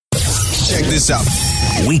Check this out.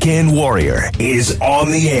 Weekend Warrior is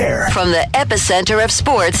on the air. From the epicenter of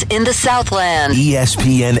sports in the Southland.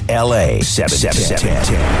 ESPN LA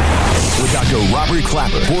 710. With Dr. Robert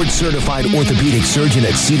Clapper, board-certified orthopedic surgeon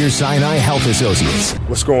at Cedars-Sinai Health Associates.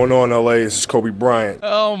 What's going on, LA? This is Kobe Bryant.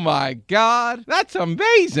 Oh, my God. That's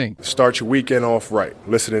amazing. Start your weekend off right.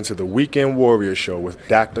 Listening to the Weekend Warrior Show with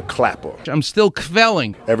Dr. Clapper. I'm still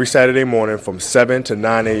kvelling. Every Saturday morning from 7 to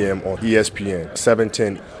 9 a.m. on ESPN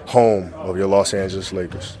 710, home of your Los Angeles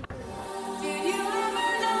Lakers.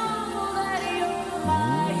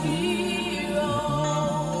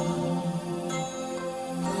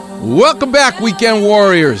 Welcome back, Weekend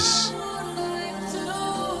Warriors.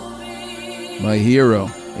 My hero.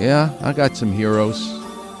 Yeah, I got some heroes.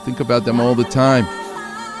 Think about them all the time.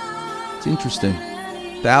 It's interesting.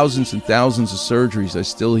 Thousands and thousands of surgeries. I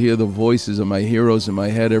still hear the voices of my heroes in my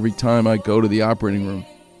head every time I go to the operating room.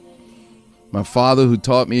 My father, who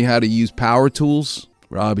taught me how to use power tools.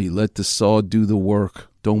 Robbie, let the saw do the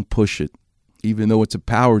work. Don't push it. Even though it's a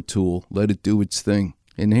power tool, let it do its thing.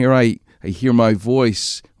 And here I hear my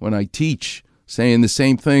voice when I teach, saying the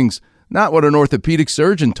same things. Not what an orthopedic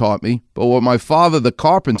surgeon taught me, but what my father, the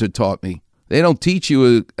carpenter, taught me. They don't teach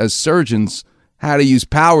you as surgeons how to use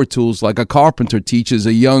power tools like a carpenter teaches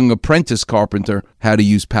a young apprentice carpenter how to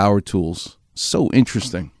use power tools. So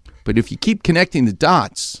interesting. But if you keep connecting the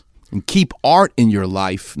dots and keep art in your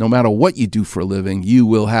life, no matter what you do for a living, you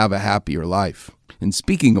will have a happier life. And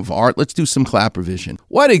speaking of art, let's do some Clapper vision.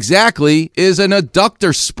 What exactly is an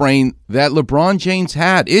adductor sprain that LeBron James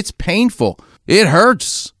had? It's painful. It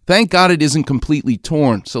hurts. Thank God it isn't completely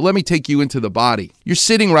torn. So let me take you into the body. You're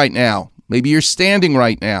sitting right now. Maybe you're standing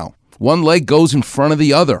right now. One leg goes in front of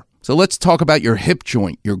the other. So let's talk about your hip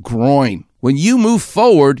joint, your groin. When you move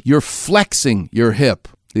forward, you're flexing your hip.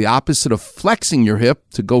 The opposite of flexing your hip,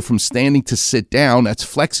 to go from standing to sit down, that's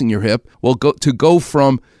flexing your hip. Well, to go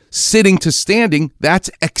from sitting to standing, that's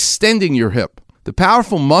extending your hip. The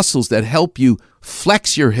powerful muscles that help you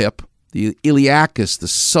flex your hip, the iliacus, the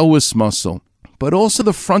psoas muscle, but also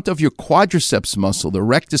the front of your quadriceps muscle, the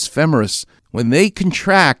rectus femoris, when they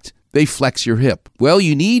contract, they flex your hip. Well,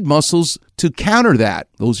 you need muscles to counter that.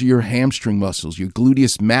 Those are your hamstring muscles, your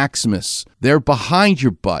gluteus maximus. They're behind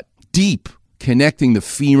your butt, deep, connecting the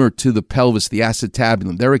femur to the pelvis, the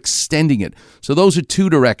acetabulum. They're extending it. So those are two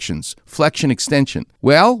directions, flexion, extension.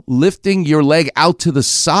 Well, lifting your leg out to the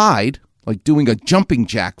side, like doing a jumping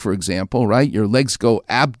jack, for example, right? Your legs go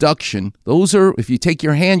abduction. Those are, if you take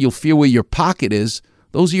your hand, you'll feel where your pocket is.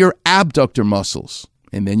 Those are your abductor muscles.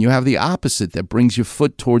 And then you have the opposite that brings your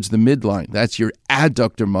foot towards the midline. That's your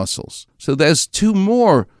adductor muscles. So there's two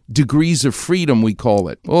more degrees of freedom, we call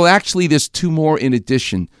it. Well, actually, there's two more in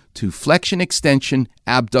addition to flexion, extension,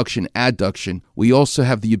 abduction, adduction. We also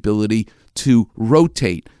have the ability to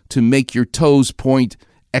rotate, to make your toes point,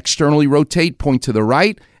 externally rotate, point to the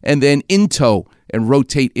right, and then in toe and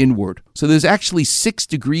rotate inward. So there's actually 6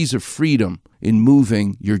 degrees of freedom in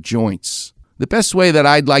moving your joints. The best way that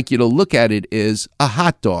I'd like you to look at it is a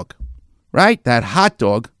hot dog, right? That hot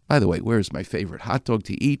dog, by the way, where's my favorite hot dog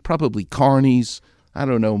to eat? Probably Carney's, I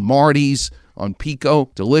don't know, Marty's on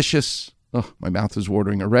Pico, delicious. Oh, my mouth is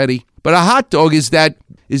watering already. But a hot dog is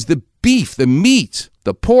the beef, the meat,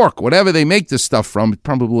 the pork, whatever they make this stuff from. It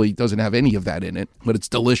probably doesn't have any of that in it, but it's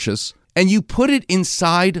delicious. And you put it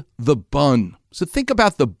inside the bun. So think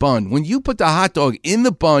about the bun. When you put the hot dog in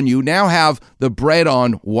the bun, you now have the bread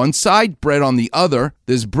on one side, bread on the other.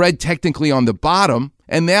 There's bread technically on the bottom.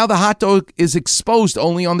 And now the hot dog is exposed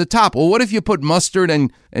only on the top. Well, what if you put mustard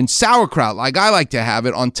and sauerkraut, like I like to have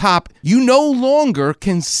it, on top? You no longer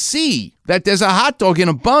can see that there's a hot dog in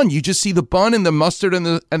a bun. You just see the bun and the mustard and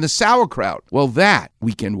the sauerkraut. Well, that,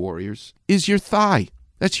 Weekend Warriors, is your thigh.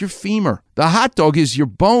 That's your femur. The hot dog is your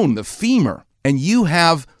bone, the femur. And you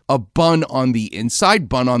have a bun on the inside,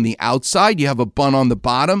 bun on the outside. You have a bun on the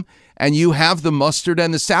bottom. And you have the mustard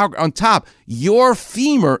and the sauerkraut on top. Your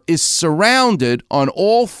femur is surrounded on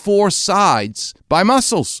all 4 sides by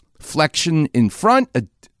muscles. Flexion in front,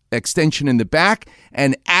 extension in the back,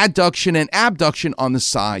 and adduction and abduction on the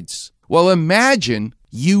sides. Well, imagine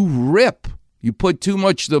you rip. You put too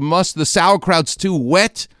much, the sauerkraut's too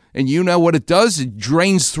wet, and you know what it does? It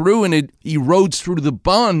drains through and it erodes through the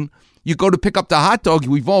bun. You go to pick up the hot dog.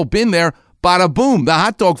 We've all been there. Bada boom, the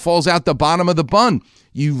hot dog falls out the bottom of the bun.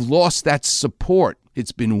 You've lost that support.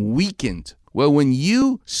 It's been weakened. Well, when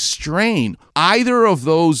you strain either of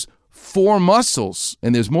those 4 muscles,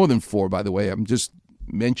 and there's more than 4, by the way, I'm just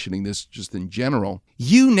mentioning this just in general,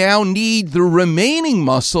 you now need the remaining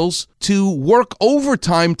muscles to work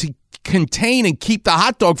overtime to contain and keep the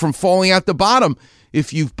hot dog from falling out the bottom.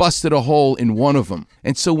 if you've busted a hole in one of them.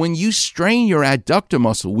 And so when you strain your adductor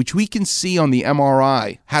muscle, which we can see on the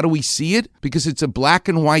MRI, how do we see it? Because it's a black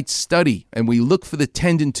and white study, and we look for the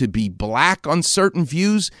tendon to be black on certain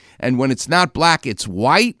views, and when it's not black, it's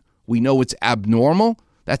white. We know it's abnormal.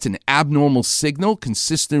 That's an abnormal signal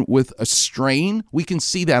consistent with a strain. We can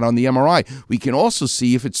see that on the MRI. We can also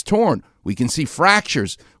see if it's torn. We can see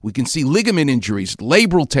fractures. We can see ligament injuries,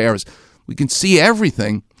 labral tears. We can see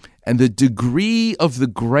everything. And the degree of the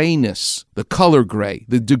grayness, the color gray,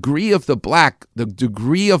 the degree of the black, the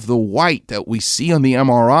degree of the white that we see on the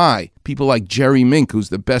MRI, people like Jerry Mink, who's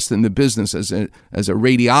the best in the business as a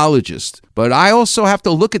radiologist. But I also have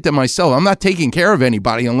to look at them myself. I'm not taking care of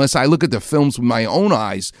anybody unless I look at the films with my own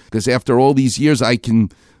eyes, because after all these years,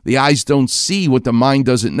 the eyes don't see what the mind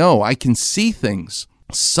doesn't know. I can see things.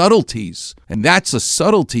 Subtleties. And that's a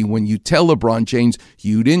subtlety when you tell LeBron James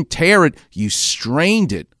you didn't tear it, you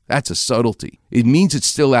strained it. That's a subtlety. It means it's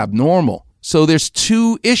still abnormal. So there's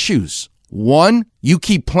two issues. One, you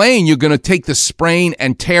keep playing, you're going to take the sprain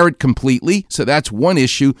and tear it completely. So that's one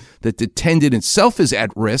issue, that the tendon itself is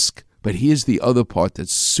at risk. But here's the other part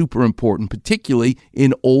that's super important, particularly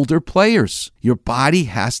in older players. Your body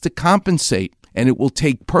has to compensate, and it will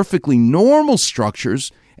take perfectly normal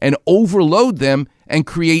structures and overload them and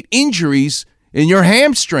create injuries in your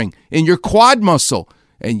hamstring, in your quad muscle.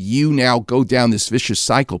 And you now go down this vicious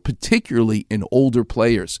cycle, particularly in older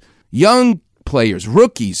players. Young players,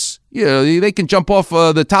 rookies, they can jump off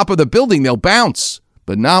the top of the building, they'll bounce,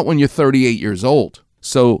 but not when you're 38 years old.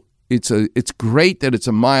 So it's great that it's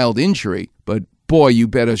a mild injury, but boy, you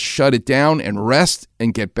better shut it down and rest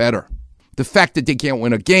and get better. The fact that they can't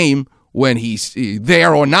win a game when he's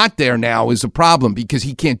there or not there now is a problem, because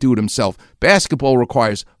he can't do it himself. Basketball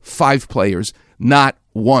requires 5 players, not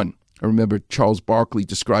 1. I remember Charles Barkley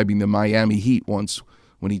describing the Miami Heat once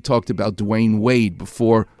when he talked about Dwayne Wade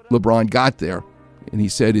before LeBron got there. And he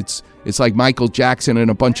said it's like Michael Jackson and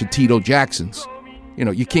a bunch of Tito Jacksons.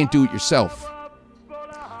 You can't do it yourself.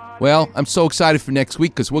 Well, I'm so excited for next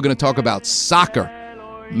week, because we're going to talk about soccer,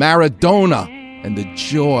 Maradona, and the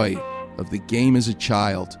joy of the game as a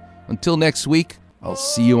child. Until next week, I'll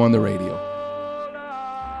see you on the radio.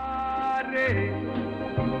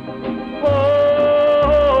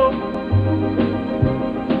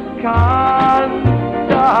 Cantare